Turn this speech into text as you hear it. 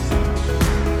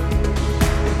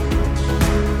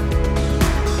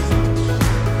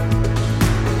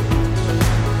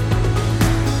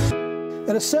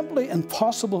simply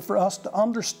impossible for us to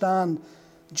understand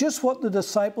just what the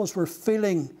disciples were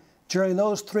feeling during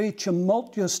those 3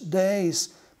 tumultuous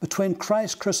days between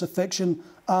Christ's crucifixion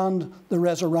and the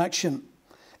resurrection.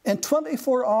 In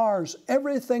 24 hours,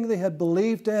 everything they had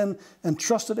believed in and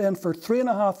trusted in for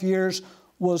 3.5 years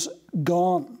was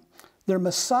gone. Their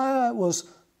Messiah was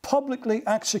publicly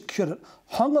executed,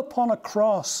 hung upon a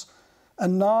cross,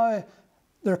 and now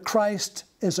their Christ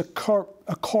is a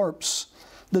corpse.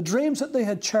 The dreams that they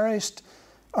had cherished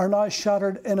are now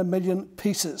shattered in a million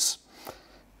pieces.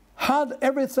 Had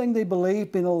everything they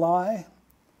believed been a lie?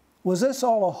 Was this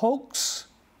all a hoax?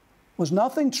 Was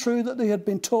nothing true that they had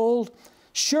been told?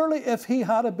 Surely if he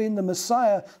had been the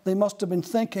Messiah, they must have been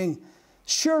thinking,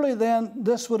 surely then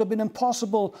this would have been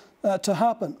impossible to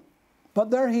happen.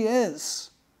 But there he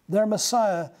is, their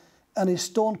Messiah, and he's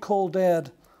stone cold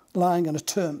dead, lying in a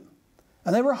tomb.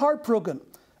 And they were heartbroken,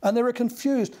 and they were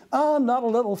confused, and not a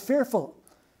little fearful,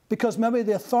 because maybe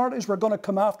the authorities were going to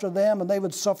come after them and they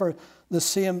would suffer the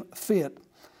same fate.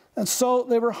 And so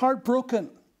they were heartbroken,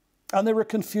 and they were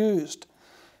confused.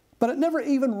 But it never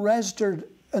even registered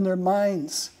in their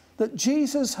minds that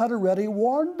Jesus had already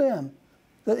warned them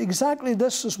that exactly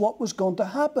this is what was going to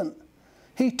happen.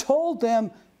 He told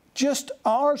them just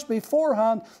hours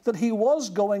beforehand that he was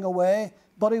going away,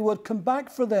 but he would come back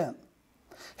for them.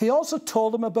 He also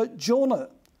told them about Jonah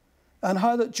and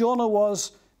how that Jonah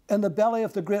was in the belly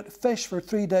of the great fish for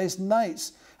 3 days and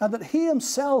nights, and that he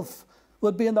himself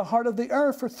would be in the heart of the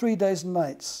earth for 3 days and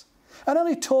nights. And then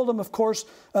he told them, of course,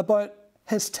 about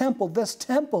his temple, this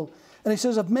temple. And he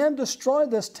says, if men destroy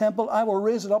this temple, I will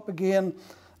raise it up again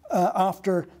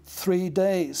after 3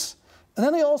 days. And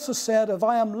then he also said, if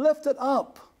I am lifted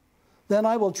up, then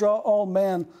I will draw all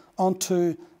men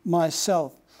unto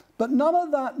myself. But none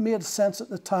of that made sense at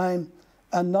the time,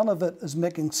 and none of it is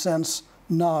making sense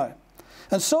now.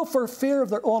 And so for fear of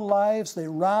their own lives, they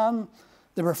ran,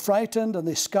 they were frightened, and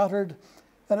they scattered.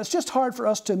 And it's just hard for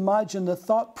us to imagine the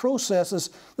thought processes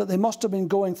that they must have been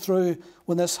going through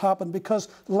when this happened, because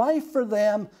life for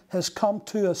them has come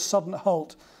to a sudden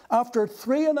halt. After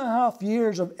 3.5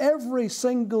 years of every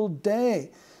single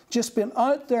day just being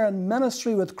out there in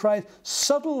ministry with Christ,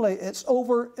 suddenly it's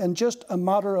over in just a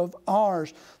matter of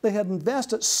hours. They had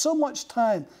invested so much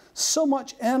time, so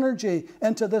much energy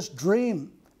into this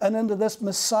dream and into this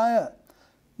Messiah.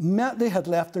 They had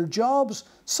left their jobs.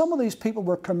 Some of these people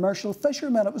were commercial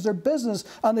fishermen. It was their business,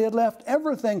 and they had left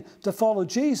everything to follow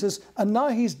Jesus, and now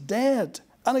he's dead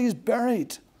and he's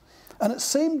buried. And it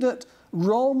seemed that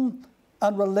Rome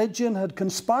and religion had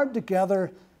conspired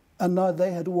together, and now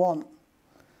they had won.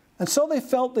 And so they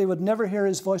felt they would never hear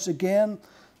his voice again.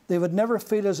 They would never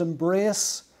feel his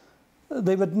embrace.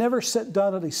 They would never sit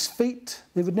down at his feet.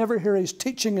 They would never hear his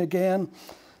teaching again.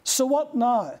 So what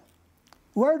now?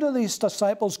 Where do these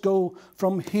disciples go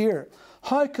from here?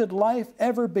 How could life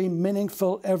ever be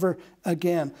meaningful ever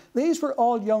again? These were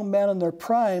all young men in their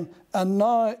prime, and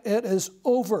now it is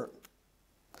over.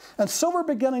 And so we're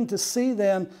beginning to see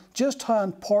then just how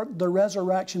important the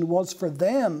resurrection was for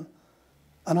them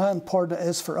and how important it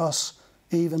is for us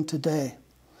even today.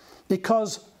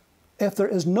 Because if there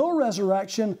is no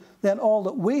resurrection, then all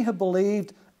that we have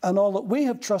believed and all that we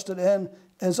have trusted in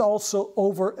is also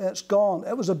over. It's gone.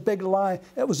 It was a big lie.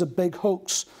 It was a big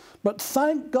hoax. But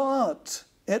thank God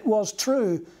it was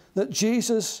true that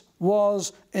Jesus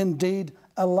was indeed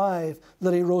alive,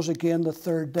 that he rose again the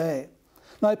third day.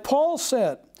 Now, Paul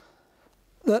said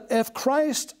that if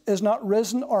Christ is not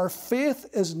risen, our faith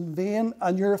is in vain,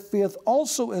 and your faith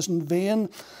also is in vain,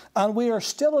 and we are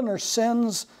still in our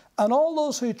sins, and all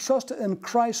those who trusted in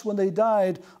Christ when they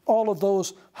died, all of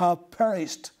those have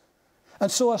perished.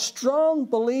 And so a strong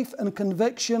belief and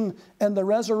conviction in the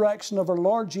resurrection of our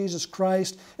Lord Jesus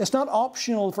Christ is not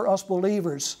optional for us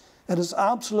believers. It is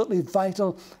absolutely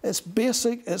vital. It's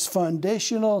basic. It's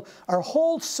foundational. Our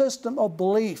whole system of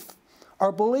belief,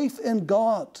 our belief in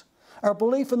God, our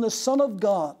belief in the Son of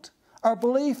God, our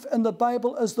belief in the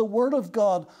Bible as the Word of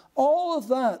God, all of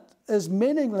that is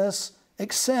meaningless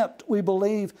except we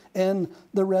believe in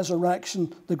the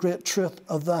resurrection, the great truth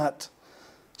of that.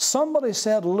 Somebody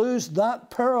said, lose that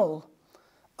pearl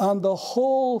and the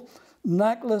whole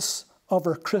necklace of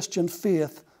our Christian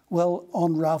faith will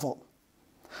unravel.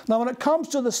 Now, when it comes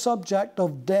to the subject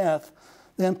of death,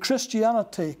 then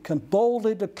Christianity can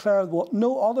boldly declare what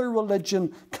no other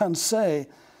religion can say,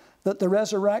 that the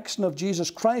resurrection of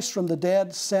Jesus Christ from the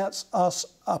dead sets us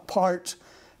apart.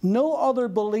 No other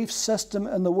belief system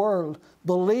in the world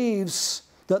believes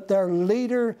that their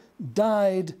leader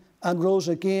died and rose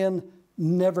again,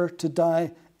 never to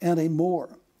die anymore.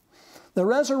 The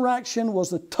resurrection was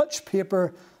the touch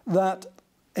paper that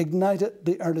ignited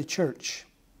the early church.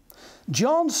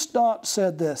 John Stott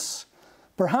said this: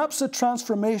 "Perhaps the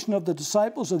transformation of the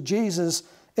disciples of Jesus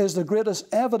is the greatest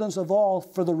evidence of all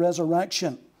for the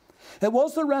resurrection. It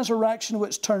was the resurrection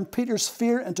which turned Peter's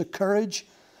fear into courage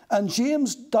and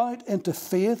James' doubt into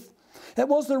faith. It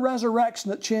was the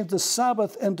resurrection that changed the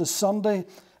Sabbath into Sunday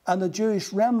and the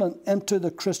Jewish remnant into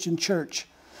the Christian church.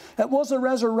 It was the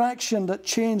resurrection that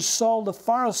changed Saul the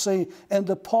Pharisee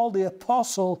into Paul the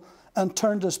Apostle and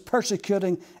turned his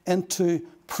persecuting into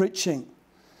preaching."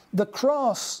 The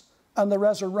cross and the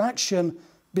resurrection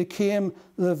became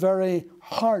the very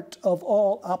heart of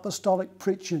all apostolic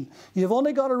preaching. You've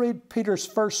only got to read Peter's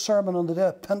first sermon on the day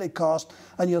of Pentecost,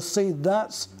 and you'll see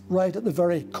that's right at the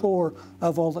very core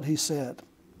of all that he said.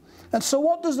 And so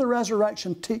what does the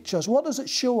resurrection teach us? What does it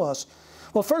show us?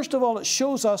 Well, first of all, it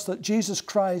shows us that Jesus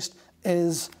Christ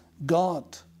is God.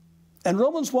 In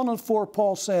Romans 1:4,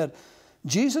 Paul said,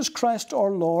 "Jesus Christ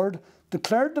our Lord,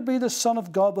 declared to be the Son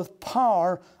of God with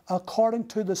power according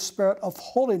to the Spirit of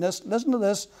holiness," listen to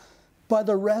this, "by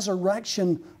the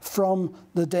resurrection from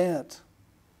the dead."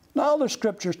 Now, other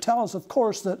scriptures tell us, of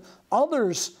course, that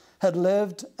others had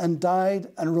lived and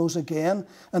died and rose again.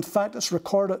 In fact, it's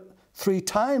recorded 3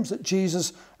 times that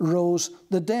Jesus rose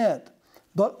the dead.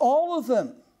 But all of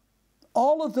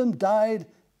them died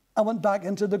and went back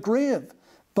into the grave.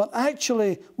 But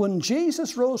actually, when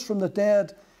Jesus rose from the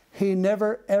dead, he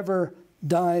never ever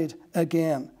died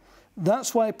again.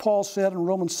 That's why Paul said in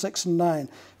Romans 6:9,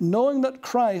 "Knowing that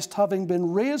Christ, having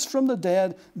been raised from the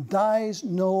dead, dies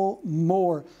no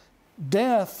more.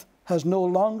 Death has no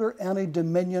longer any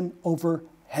dominion over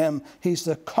him." He's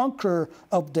the conqueror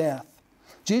of death.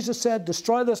 Jesus said,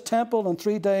 "Destroy this temple, in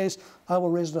 3 days I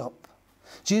will raise it up."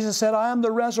 Jesus said, "I am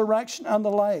the resurrection and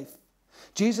the life."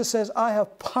 Jesus says, "I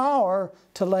have power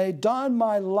to lay down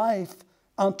my life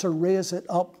and to raise it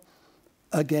up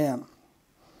again."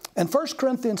 In 1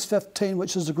 Corinthians 15,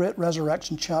 which is the great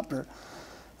resurrection chapter,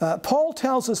 Paul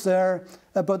tells us there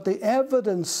about the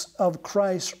evidence of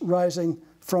Christ rising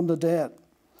from the dead.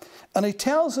 And he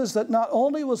tells us that not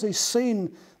only was he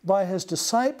seen by his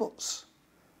disciples,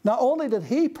 not only did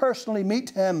he personally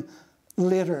meet him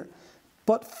later,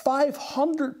 but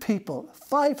 500 people,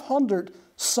 500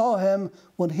 saw him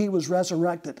when he was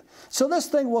resurrected. So this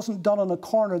thing wasn't done in a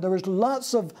corner. There was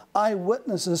lots of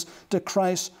eyewitnesses to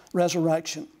Christ's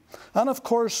resurrection. And of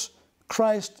course,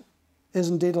 Christ is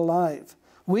indeed alive.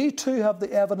 We too have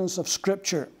the evidence of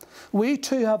Scripture. We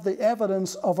too have the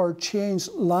evidence of our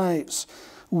changed lives.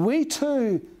 We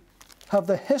too have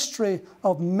the history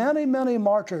of many, many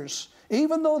martyrs.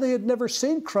 Even though they had never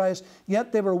seen Christ,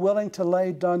 yet they were willing to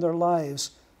lay down their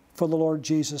lives for the Lord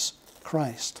Jesus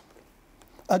Christ.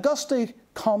 Auguste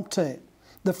Comte,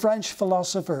 the French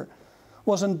philosopher,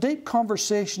 was in deep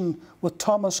conversation with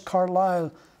Thomas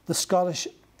Carlyle, the Scottish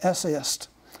essayist.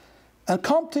 And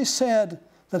Comte said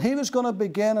that he was going to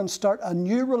begin and start a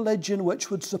new religion which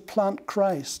would supplant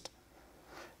Christ.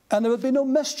 And there would be no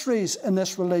mysteries in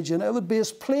this religion. It would be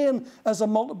as plain as a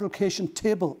multiplication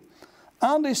table.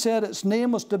 And he said its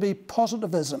name was to be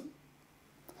positivism.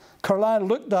 Carlyle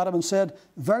looked at him and said,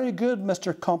 "Very good,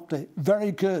 Mr. Comte,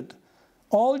 very good.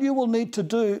 All you will need to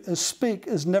do is speak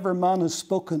as never man has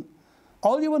spoken.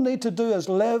 All you will need to do is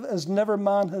live as never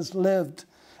man has lived.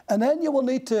 And then you will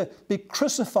need to be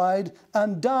crucified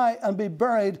and die and be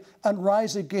buried and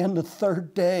rise again the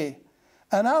 3rd day.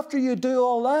 And after you do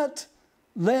all that,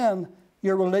 then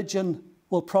your religion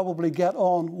will probably get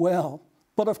on well."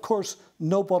 But of course,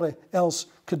 nobody else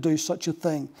could do such a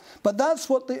thing. But that's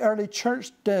what the early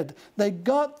church did. They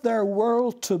got their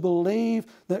world to believe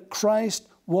that Christ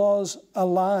was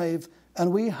alive,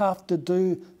 and we have to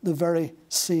do the very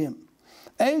same.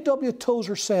 A.W.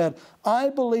 Tozer said, "I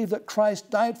believe that Christ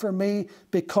died for me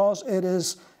because it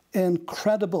is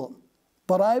incredible.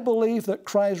 But I believe that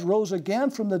Christ rose again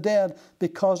from the dead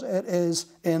because it is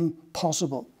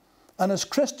impossible." And as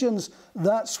Christians,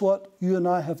 that's what you and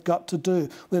I have got to do.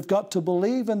 We've got to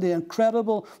believe in the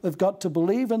incredible. We've got to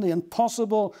believe in the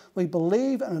impossible. We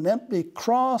believe in an empty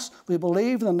cross. We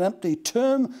believe in an empty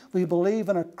tomb. We believe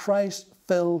in a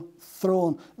Christ-filled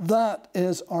throne. That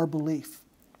is our belief.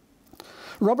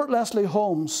 Robert Leslie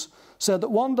Holmes said that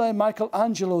one day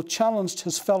Michelangelo challenged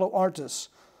his fellow artists.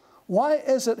 "Why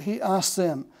is it," he asked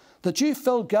them, "that you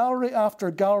fill gallery after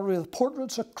gallery with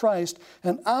portraits of Christ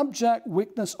in abject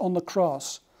weakness on the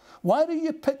cross? Why do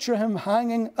you picture him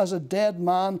hanging as a dead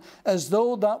man as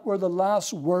though that were the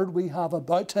last word we have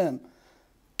about him?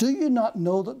 Do you not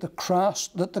know that the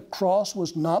cross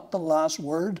was not the last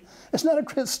word?" Isn't that a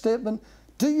great statement?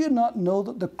 Do you not know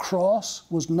that the cross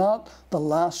was not the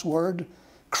last word?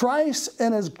 Christ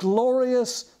in his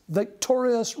glorious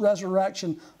victorious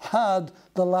resurrection had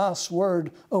the last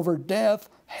word over death,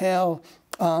 hell,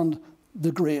 and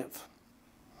the grave.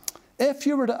 If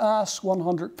you were to ask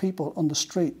 100 people on the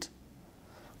street,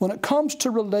 when it comes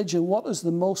to religion, what is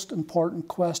the most important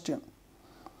question?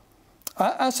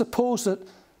 I suppose that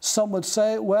some would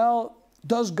say, well,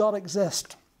 does God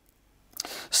exist?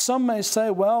 Some may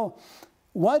say, well,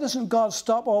 why doesn't God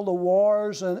stop all the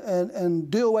wars and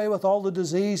do away with all the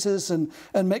diseases and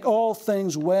make all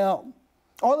things well?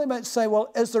 Or they might say,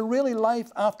 well, is there really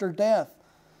life after death?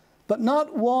 But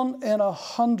not 1 in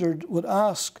 100 would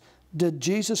ask, did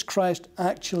Jesus Christ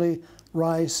actually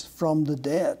rise from the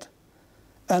dead?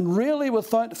 And really,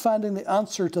 without finding the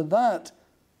answer to that,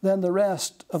 then the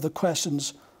rest of the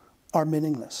questions are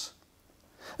meaningless.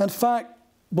 In fact,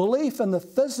 belief in the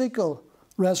physical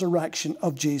resurrection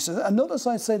of Jesus, and notice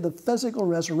I say the physical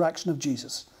resurrection of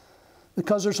Jesus,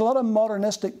 because there's a lot of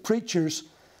modernistic preachers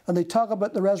and they talk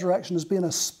about the resurrection as being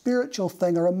a spiritual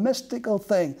thing or a mystical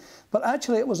thing, but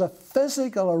actually it was a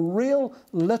physical, a real,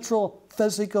 literal,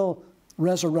 physical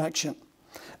resurrection.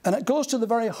 And it goes to the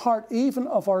very heart even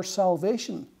of our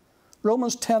salvation.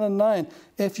 Romans 10:9,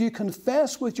 if you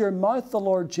confess with your mouth the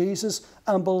Lord Jesus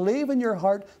and believe in your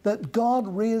heart that God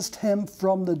raised him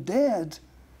from the dead,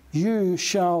 you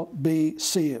shall be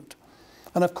saved.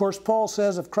 And of course, Paul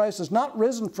says if Christ is not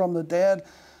risen from the dead,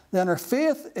 then our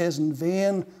faith is in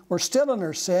vain, we're still in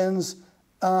our sins,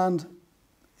 and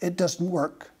it doesn't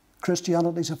work.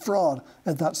 Christianity is a fraud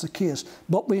if that's the case.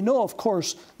 But we know, of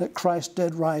course, that Christ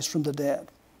did rise from the dead.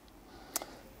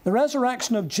 The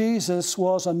resurrection of Jesus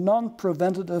was a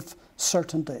non-preventative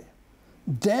certainty.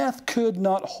 Death could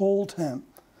not hold him.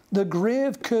 The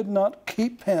grave could not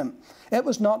keep him. It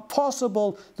was not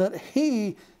possible that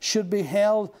he should be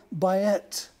held by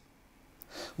it.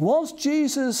 Once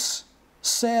Jesus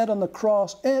said on the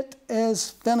cross, it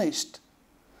is finished.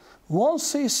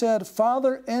 Once he said,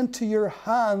 Father, into your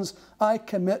hands I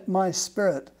commit my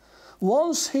spirit.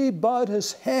 Once he bowed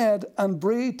his head and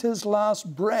breathed his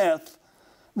last breath,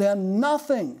 then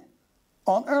nothing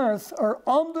on earth or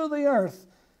under the earth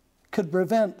could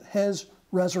prevent his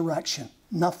resurrection.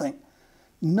 Nothing.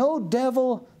 No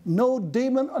devil, no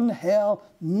demon in hell,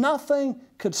 nothing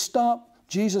could stop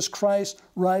Jesus Christ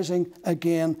rising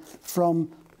again from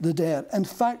the dead. In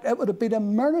fact, it would have been a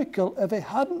miracle if he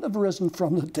hadn't have risen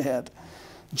from the dead.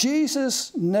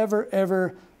 Jesus never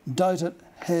ever doubted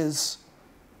his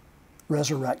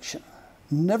resurrection.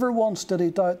 Never once did he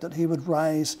doubt that he would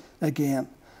rise again.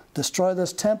 Destroy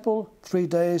this temple, 3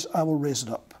 days I will raise it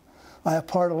up. I have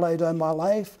power to lay down my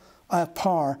life. I have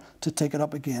power to take it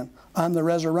up again. I am the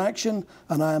resurrection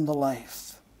and I am the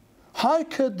life. How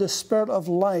could the spirit of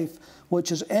life,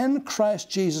 which is in Christ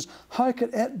Jesus, how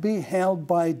could it be held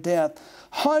by death?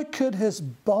 How could his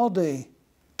body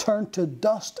turn to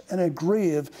dust in a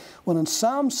grave when in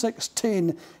Psalm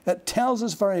 16 it tells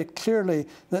us very clearly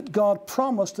that God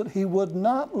promised that he would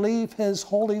not leave his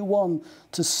Holy One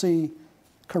to see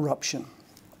corruption?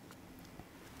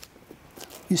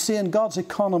 You see, in God's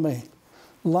economy,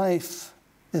 life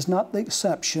is not the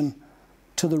exception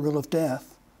to the rule of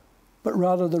death, but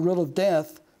rather the rule of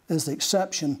death is the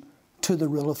exception to the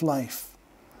rule of life.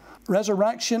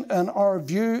 Resurrection, in our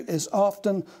view, is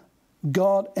often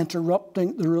God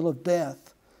interrupting the rule of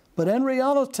death. But in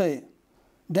reality,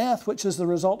 death, which is the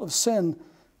result of sin,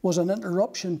 was an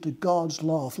interruption to God's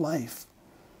law of life.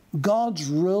 God's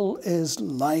rule is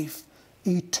life,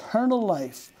 eternal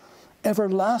life,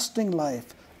 everlasting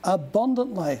life,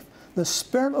 abundant life, the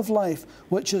spirit of life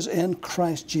which is in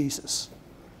Christ Jesus.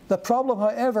 The problem,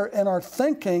 however, in our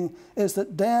thinking is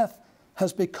that death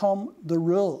has become the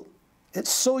rule. It's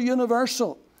so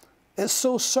universal. It's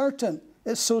so certain.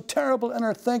 It's so terrible in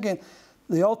our thinking.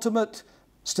 The ultimate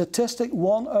statistic,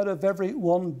 1 out of every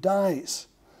 1 dies.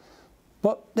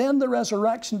 But then the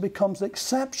resurrection becomes the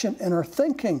exception in our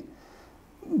thinking.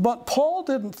 But Paul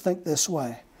didn't think this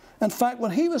way. In fact,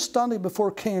 when he was standing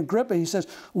before King Agrippa, he says,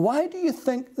 why do you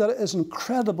think that it is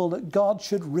incredible that God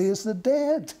should raise the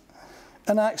dead?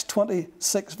 In Acts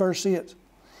 26, verse 8.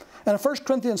 And in 1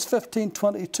 Corinthians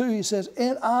 15:22, he says,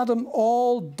 in Adam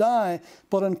all die,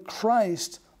 but in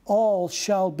Christ all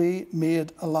shall be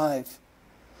made alive.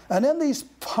 And in these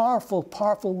powerful,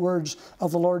 powerful words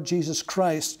of the Lord Jesus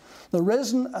Christ, the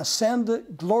risen,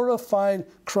 ascended, glorified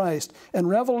Christ, in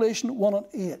Revelation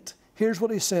 1:8, here's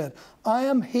what he said, I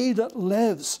am he that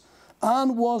lives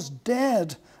and was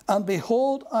dead, and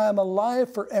behold, I am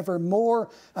alive forevermore,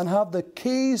 and have the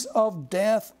keys of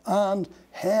death and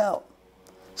hell.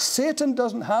 Satan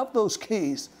doesn't have those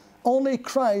keys. Only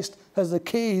Christ has the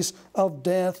keys of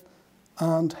death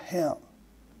and hell.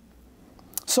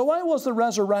 So why was the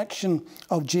resurrection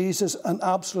of Jesus an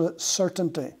absolute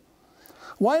certainty?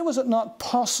 Why was it not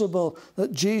possible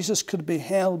that Jesus could be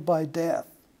held by death?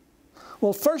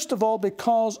 Well, first of all,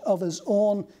 because of his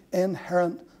own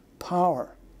inherent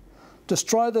power.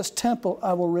 Destroy this temple,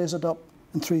 I will raise it up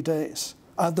in 3 days.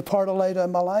 I have the power to lay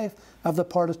down my life. I have the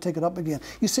power to take it up again.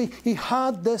 You see, he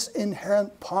had this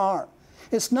inherent power.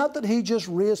 It's not that he just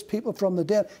raised people from the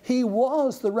dead. He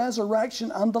was the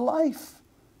resurrection and the life.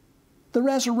 The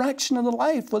resurrection and the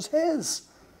life was his.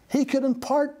 He could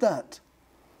impart that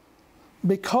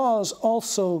because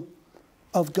also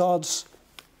of God's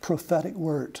prophetic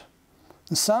word.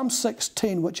 In Psalm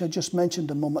 16, which I just mentioned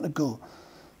a moment ago,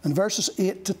 in verses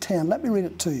 8 to 10, let me read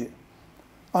it to you.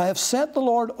 I have set the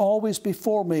Lord always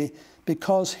before me,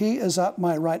 because he is at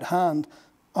my right hand,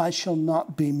 I shall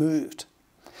not be moved.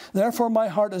 Therefore my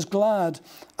heart is glad,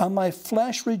 and my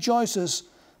flesh rejoices.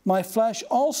 My flesh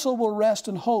also will rest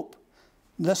in hope.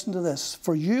 Listen to this.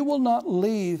 For you will not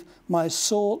leave my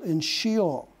soul in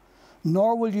Sheol,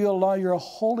 nor will you allow your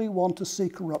Holy One to see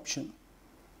corruption.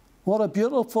 What a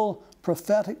beautiful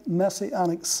prophetic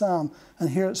messianic psalm. And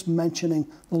here it's mentioning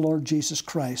the Lord Jesus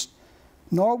Christ.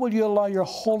 Nor will you allow your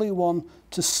Holy One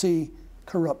to see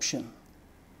corruption.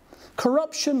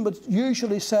 Corruption would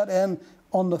usually set in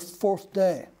on the 4th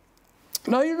day.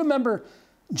 Now you remember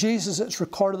Jesus, it's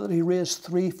recorded that he raised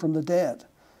 3 from the dead.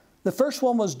 The first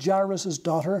one was Jairus'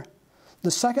 daughter. The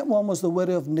second one was the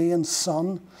widow of Nain's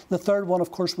son. The third one,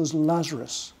 of course, was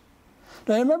Lazarus.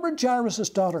 Now remember Jairus'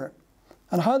 daughter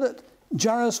and how that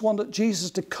Jairus wanted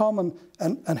Jesus to come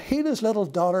and heal his little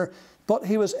daughter, but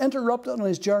he was interrupted on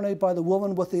his journey by the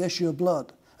woman with the issue of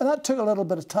blood. And that took a little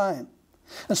bit of time.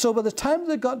 And so by the time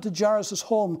they got to Jairus'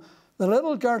 home, the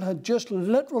little girl had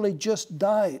literally just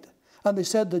died. And they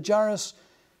said to Jairus,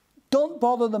 don't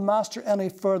bother the master any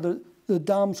further. The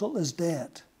damsel is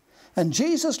dead. And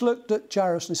Jesus looked at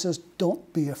Jairus and he says,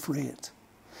 don't be afraid.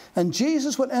 And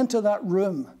Jesus went into that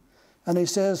room and he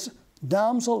says,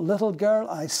 damsel, little girl,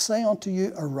 I say unto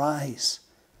you, arise.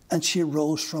 And she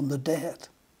rose from the dead.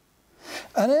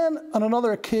 And then on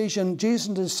another occasion, Jesus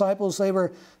and the disciples, they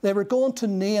were going to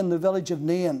Nain, the village of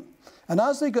Nain. And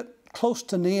as they got close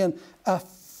to Nain, a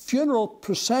funeral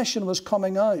procession was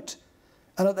coming out.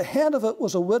 And at the head of it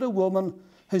was a widow woman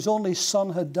whose only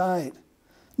son had died.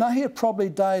 Now he had probably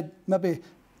died maybe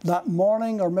that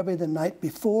morning or maybe the night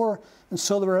before. And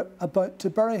so they were about to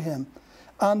bury him.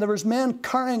 And there was men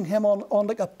carrying him on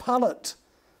like a pallet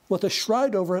with a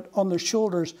shroud over it on their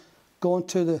shoulders going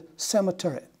to the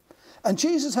cemetery. And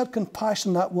Jesus had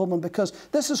compassion on that woman because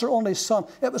this is her only son.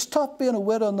 It was tough being a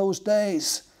widow in those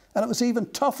days. And it was even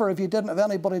tougher if you didn't have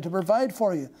anybody to provide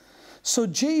for you. So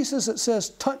Jesus, it says,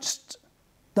 touched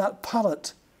that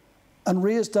pallet and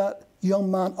raised that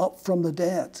young man up from the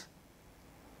dead.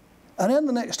 And then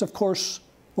the next, of course,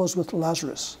 was with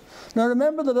Lazarus. Now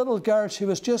remember the little girl, she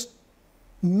was just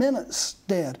minutes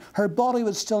dead. Her body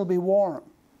would still be warm.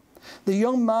 The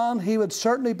young man, he would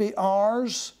certainly be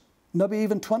hours, maybe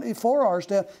even 24 hours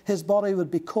dead. His body would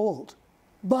be cold.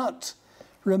 But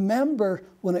remember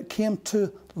when it came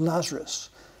to Lazarus.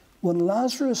 When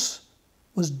Lazarus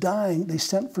was dying, they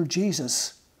sent for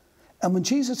Jesus. And when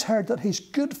Jesus heard that his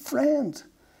good friend,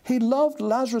 he loved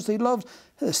Lazarus, he loved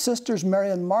his sisters Mary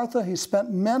and Martha. He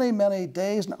spent many, many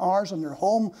days and hours in their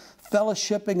home,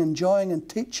 fellowshipping, enjoying and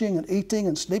teaching and eating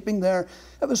and sleeping there.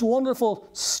 It was a wonderful,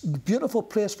 beautiful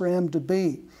place for him to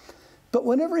be. But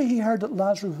whenever he heard that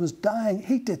Lazarus was dying,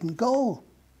 he didn't go.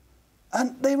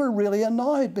 And they were really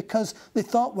annoyed because they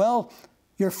thought, well,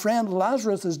 your friend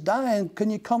Lazarus is dying. Can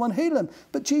you come and heal him?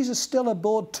 But Jesus still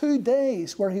abode 2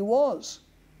 days where he was.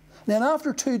 Then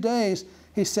after 2 days,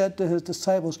 he said to his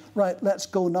disciples, right, let's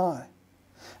go now.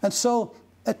 And so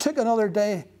it took another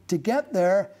day to get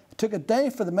there. It took a day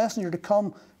for the messenger to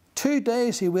come. 2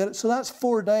 days he waited. So that's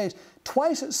 4 days.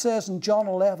 Twice it says in John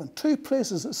 11, 2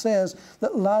 places it says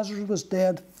that Lazarus was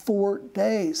dead 4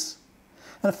 days.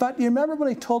 And in fact, you remember when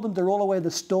he told them to roll away the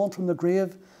stone from the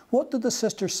grave? What did the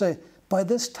sister say? By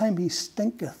this time he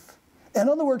stinketh. In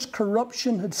other words,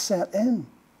 corruption had set in.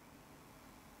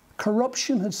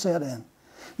 Corruption had set in.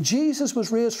 Jesus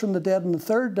was raised from the dead on the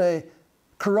 3rd day.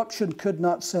 Corruption could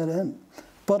not set in.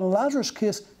 But in Lazarus'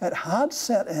 case, it had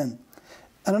set in.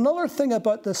 And another thing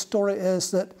about this story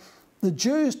is that the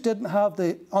Jews didn't have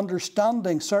the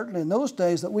understanding, certainly in those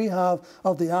days, that we have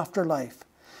of the afterlife.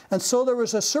 And so there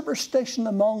was a superstition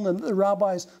among them that the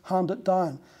rabbis handed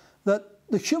down, that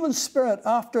the human spirit,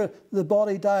 after the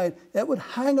body died, it would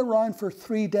hang around for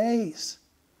 3 days.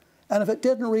 And if it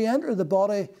didn't re-enter the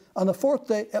body, on the 4th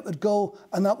day it would go,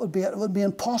 and that would be it. It would be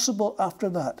impossible after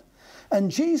that.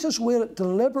 And Jesus waited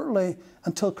deliberately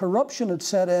until corruption had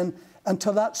set in,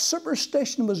 until that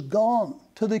superstition was gone,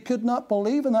 till they could not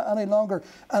believe in it any longer.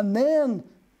 And then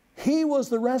he was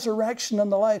the resurrection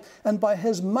and the life. And by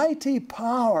his mighty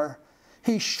power,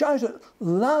 he shouted,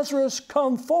 "Lazarus,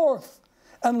 come forth."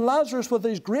 And Lazarus, with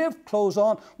his grave clothes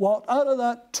on, walked out of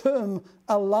that tomb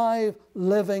a live,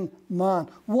 living man.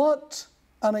 What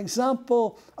an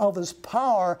example of his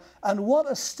power, and what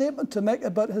a statement to make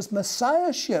about his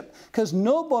messiahship, because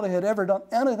nobody had ever done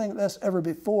anything like this ever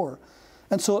before.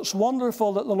 And so it's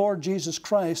wonderful that the Lord Jesus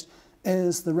Christ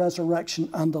is the resurrection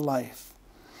and the life.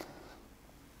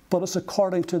 But it's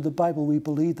according to the Bible we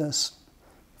believe this.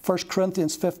 1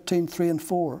 Corinthians 15, 3 and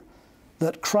 4,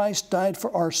 that Christ died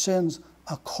for our sins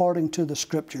according to the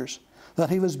Scriptures, that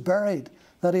he was buried,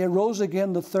 that he arose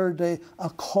again the third day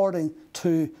according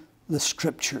to the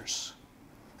Scriptures.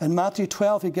 In Matthew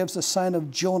 12, he gives the sign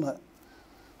of Jonah.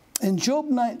 In Job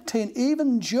 19,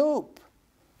 even Job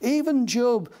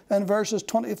in verses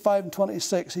 25 and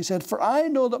 26, he said, "For I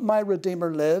know that my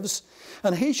Redeemer lives,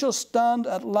 and he shall stand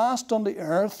at last on the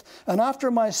earth, and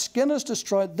after my skin is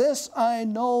destroyed, this I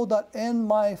know, that in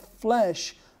my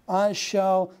flesh I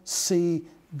shall see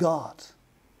God."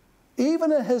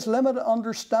 Even in his limited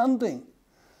understanding,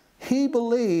 he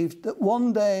believed that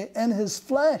one day in his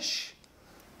flesh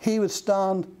he would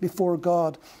stand before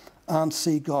God and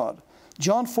see God.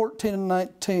 John 14 and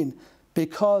 19,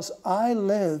 "Because I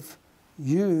live,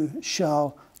 you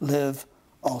shall live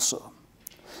also."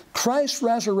 Christ's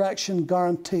resurrection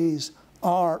guarantees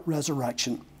our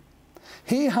resurrection.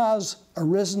 He has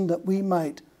arisen that we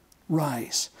might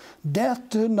rise. Death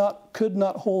could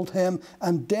not hold him,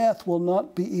 and death will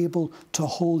not be able to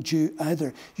hold you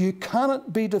either. You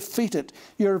cannot be defeated.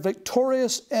 You're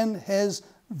victorious in his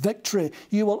victory.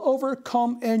 You will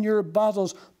overcome in your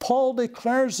battles. Paul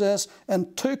declares this in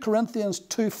 2 Corinthians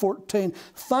 2:14.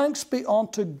 "Thanks be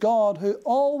unto God who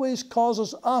always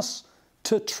causes us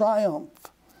to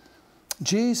triumph."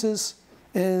 Jesus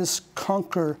is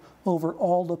conqueror over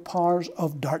all the powers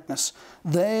of darkness.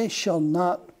 They shall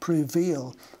not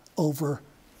prevail over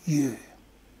you.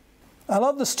 I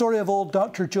love the story of old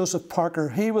Dr. Joseph Parker.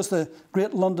 He was the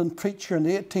great London preacher in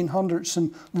the 1800s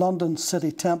in London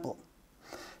City Temple.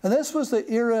 And this was the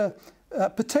era,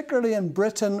 particularly in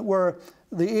Britain, where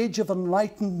the Age of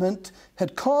Enlightenment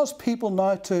had caused people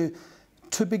now to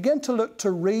begin to look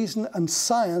to reason and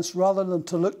science rather than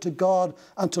to look to God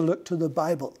and to look to the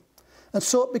Bible. And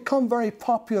so it became very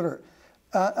popular.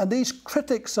 And these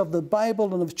critics of the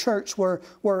Bible and of church were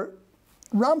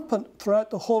rampant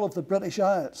throughout the whole of the British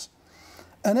Isles.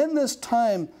 And in this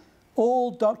time,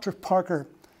 old Dr. Parker,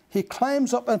 he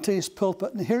climbs up into his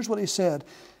pulpit, and here's what he said: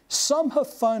 "Some have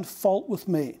found fault with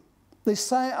me. They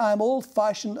say I'm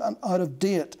old-fashioned and out of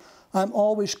date. I'm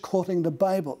always quoting the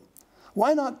Bible.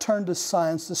 Why not turn to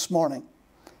science this morning?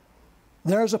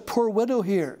 There's a poor widow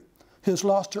here who's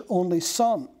lost her only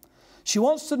son. She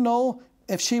wants to know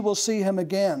if she will see him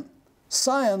again.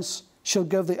 Science shall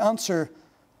give the answer,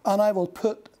 and I will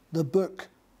put the book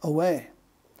away."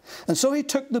 And so he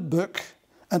took the book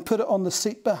and put it on the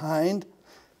seat behind,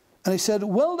 and he said,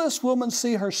 "Will this woman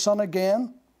see her son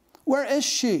again? Where is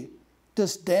she?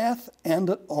 Does death end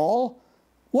it all?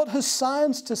 What has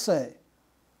science to say?"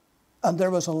 And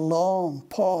there was a long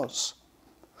pause.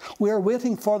 We are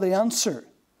waiting for the answer.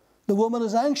 The woman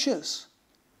is anxious.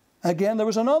 Again, there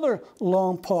was another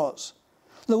long pause.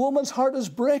 The woman's heart is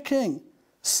breaking.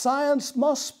 Science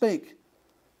must speak.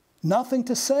 Nothing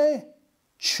to say?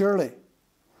 Surely.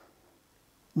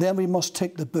 Then we must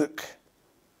take the book.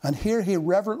 And here he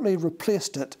reverently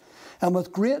replaced it. And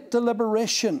with great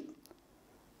deliberation,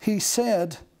 he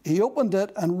said, he opened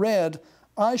it and read,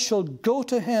 "I shall go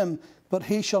to him, but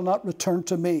he shall not return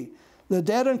to me. The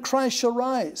dead in Christ shall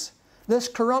rise. This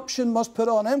corruption must put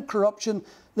on incorruption.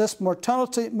 This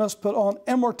mortality must put on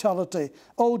immortality.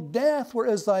 O death, where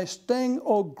is thy sting?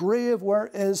 O grave, where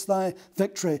is thy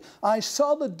victory? I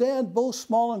saw the dead, both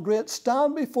small and great,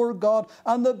 stand before God,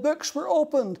 and the books were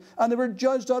opened, and they were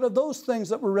judged out of those things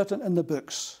that were written in the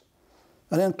books."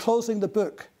 And then closing the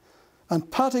book and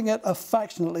patting it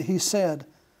affectionately, he said,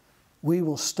 "We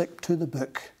will stick to the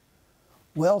book."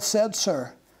 Well said,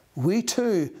 sir. We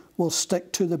too will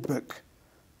stick to the book.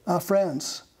 Our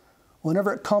friends,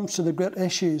 whenever it comes to the great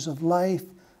issues of life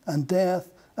and death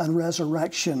and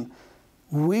resurrection,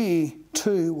 we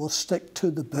too will stick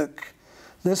to the book.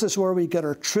 This is where we get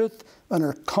our truth and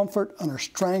our comfort and our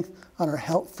strength and our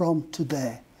help from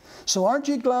today. So aren't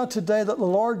you glad today that the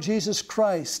Lord Jesus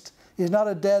Christ is not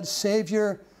a dead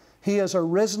Savior? He has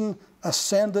arisen,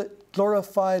 ascended,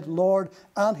 glorified Lord,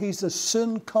 and He's the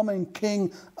soon coming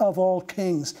King of all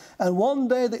kings. And one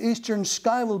day the eastern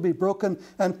sky will be broken,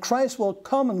 and Christ will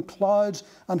come in clouds,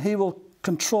 and He will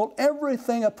control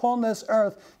everything upon this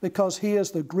earth, because He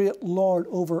is the great Lord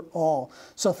over all.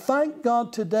 So thank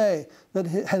God today that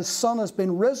His Son has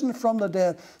been risen from the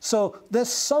dead. So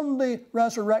this Sunday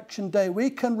resurrection day, we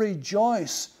can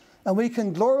rejoice and we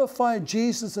can glorify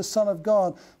Jesus, the Son of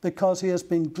God, because He has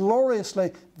been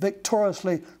gloriously,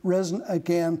 victoriously risen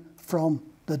again from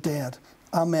the dead.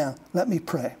 Amen. Let me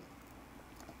pray.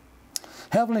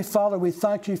 Heavenly Father, we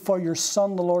thank You for Your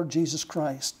Son, the Lord Jesus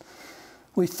Christ.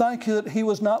 We thank You that He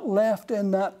was not left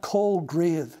in that cold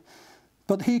grave,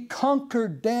 but He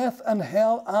conquered death and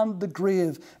hell and the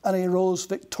grave, and He rose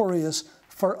victorious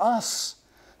for us,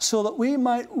 so that we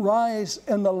might rise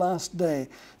in the last day,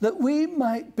 that we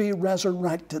might be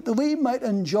resurrected, that we might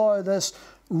enjoy this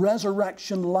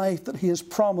resurrection life that He has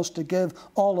promised to give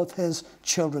all of His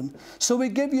children. So we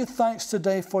give You thanks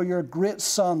today for Your great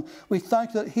Son. We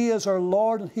thank that He is our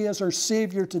Lord and He is our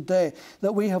Savior today,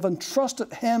 that we have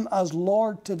entrusted Him as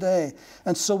Lord today.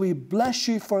 And so we bless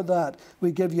You for that.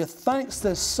 We give You thanks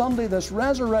this Sunday, this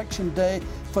resurrection day,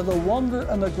 for the wonder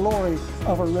and the glory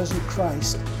of a risen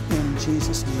Christ. In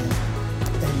Jesus' name,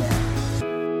 amen.